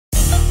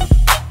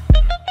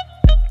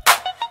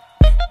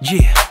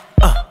Yeah,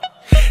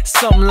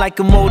 something like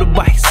a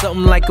motorbike,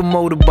 something like a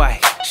motorbike.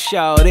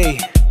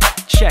 Shawty,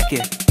 check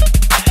it.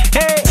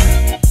 Hey,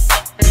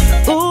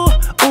 ooh,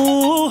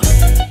 ooh,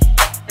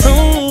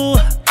 ooh,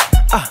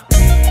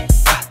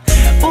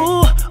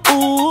 ooh,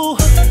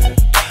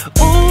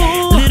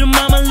 ooh. Little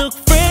mama look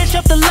fresh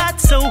off the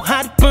lot, so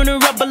hot, burn her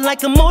rubber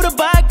like a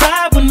motorbike.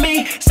 Ride with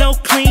me, so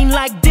clean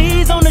like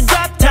D's on the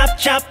drop top.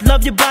 Chop,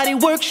 love your body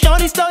work,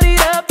 shawty, start it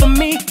up for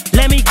me.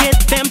 Let me get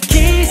them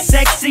keys,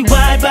 sexy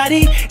wide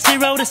body,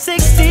 0 to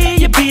 60,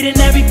 you're beating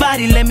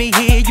everybody. Let me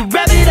hear you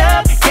rev it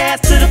up,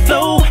 gas to the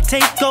floor,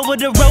 take over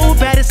the road,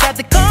 baddest at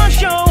the car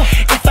show.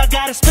 If I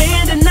gotta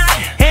spend the night,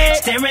 hey,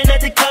 staring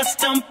at the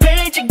custom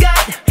page you got,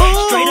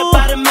 straight up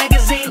out of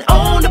magazine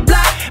on the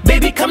block.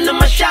 Baby, come to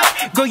my shop,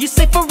 girl, you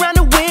safe around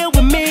the wheel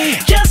with me.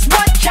 Just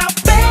watch how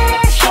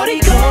fast shorty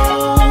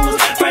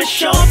goes,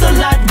 fresh off the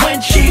lot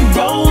when she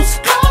rolls.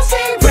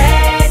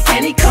 Red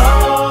candy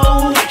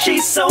cold,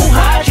 she's so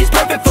hot, she's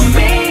perfect for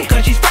me,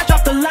 cause she's fresh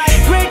off the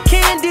light. Red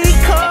candy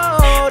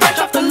cold, fresh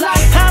off the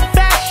light. How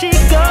fast she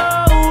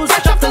goes,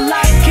 fresh off the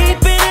light.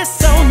 Keeping it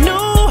so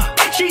new,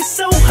 she's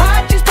so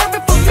hot, she's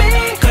perfect for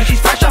me, cause she's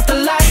fresh off the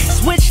light.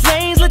 Switch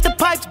lanes, let the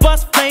pipes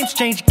bust flames,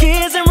 change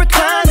gears and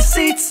recline the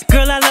seats.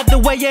 Girl, I love the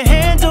way you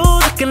handle,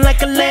 looking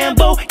like a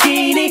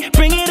Lamborghini.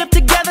 Bring it up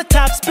together,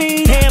 top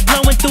speed, hair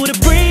blowing through the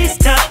breeze.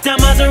 Top down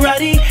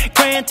Maserati,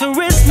 Gran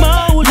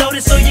Turismo,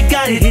 loaded so you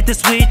got it. Hit the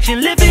switch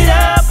and lift it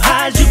up,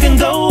 high as you can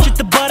go. Hit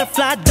the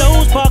butterfly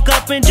doze, park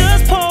up and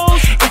just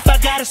pose. If I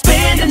gotta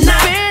spend the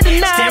night,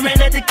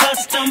 staring at the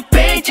custom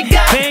page you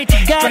got,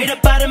 straight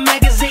up out of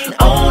magazine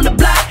on the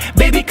block.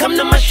 Baby, come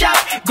to my shop,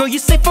 girl, you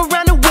safe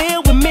around the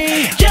wheel with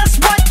me.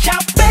 Just watch how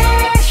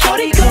fast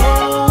shorty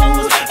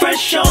goes,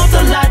 fresh off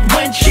the lot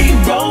when she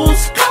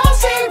rolls.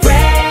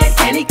 Red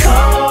candy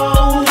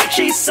cold,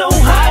 she's so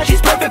hot,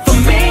 she's perfect for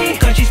me,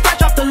 cause she's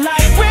fresh off the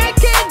light. Red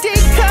candy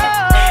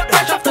cold,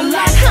 fresh off the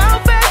light. How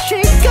fast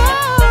she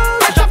goes,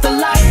 fresh off the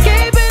light.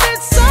 Keeping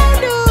it so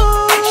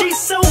new, she's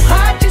so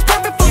hot, she's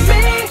perfect for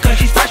me, cause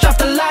she's fresh off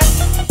the light.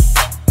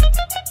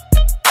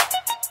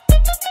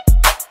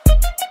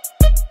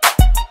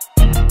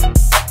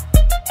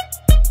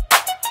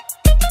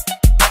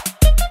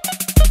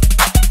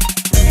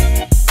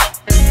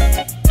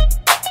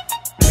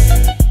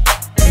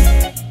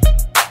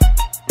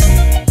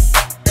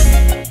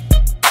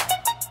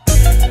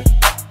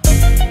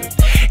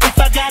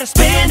 Gotta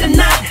spend the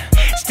night,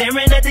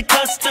 staring at the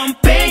custom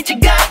page you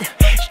got,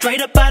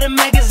 straight up out of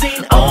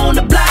magazine on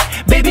the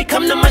block. Baby,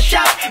 come to my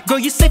shop, girl,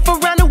 you safe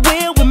around the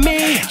wheel with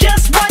me.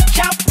 Just watch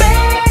how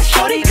fast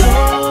shorty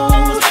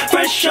goes,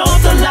 fresh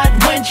off the lot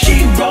when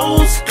she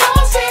rolls.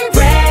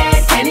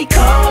 Red candy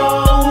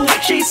cold,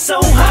 she's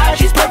so hot,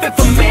 she's perfect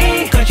for me,